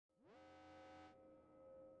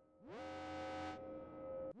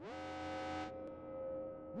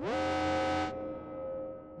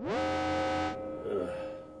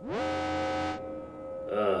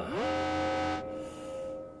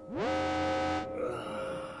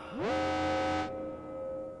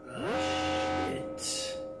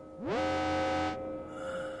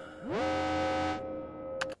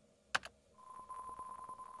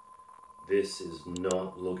This is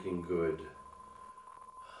not looking good.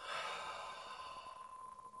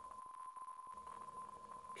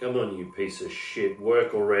 Come on, you piece of shit.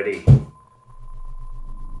 Work already.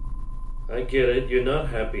 I get it. You're not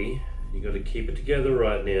happy. You got to keep it together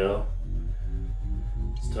right now.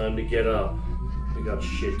 It's time to get up. We got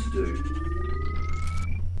shit to do.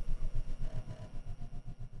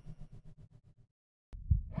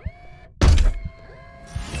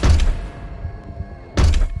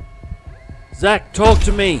 Zach, talk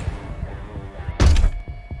to me!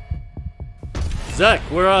 Zach,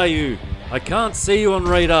 where are you? I can't see you on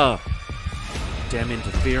radar. Damn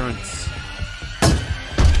interference.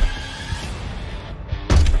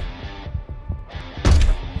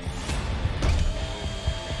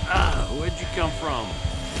 Ah, where'd you come from?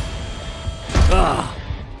 Ah!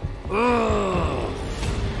 Ugh!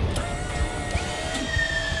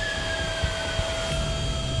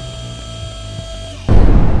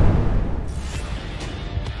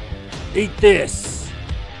 Eat this!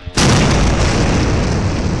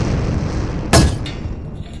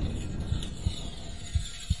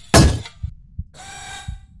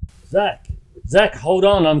 Zach! Zach, hold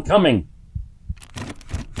on, I'm coming!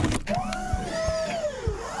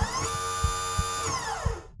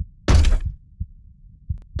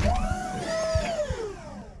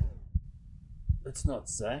 That's not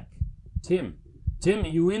Zach. Tim! Tim, are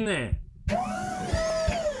you in there?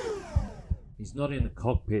 He's not in the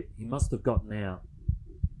cockpit. He must have gotten out.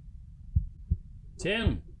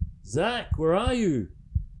 Tim! Zach, where are you?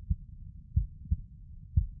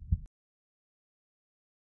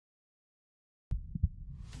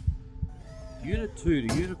 Unit 2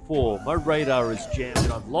 to Unit 4. My radar is jammed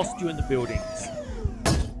and I've lost you in the buildings.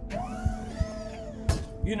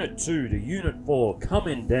 Unit 2 to Unit 4. Come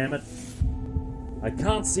in, damn it. I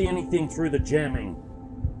can't see anything through the jamming.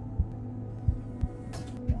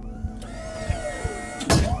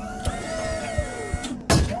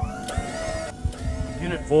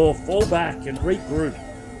 Unit 4, fall back and regroup.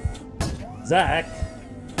 Zach?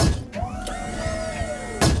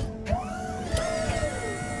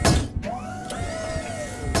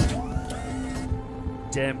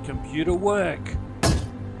 Damn computer work.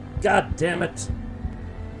 God damn it.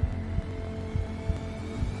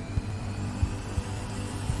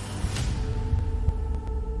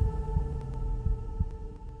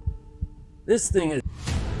 This thing is...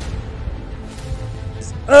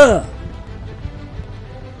 Ugh!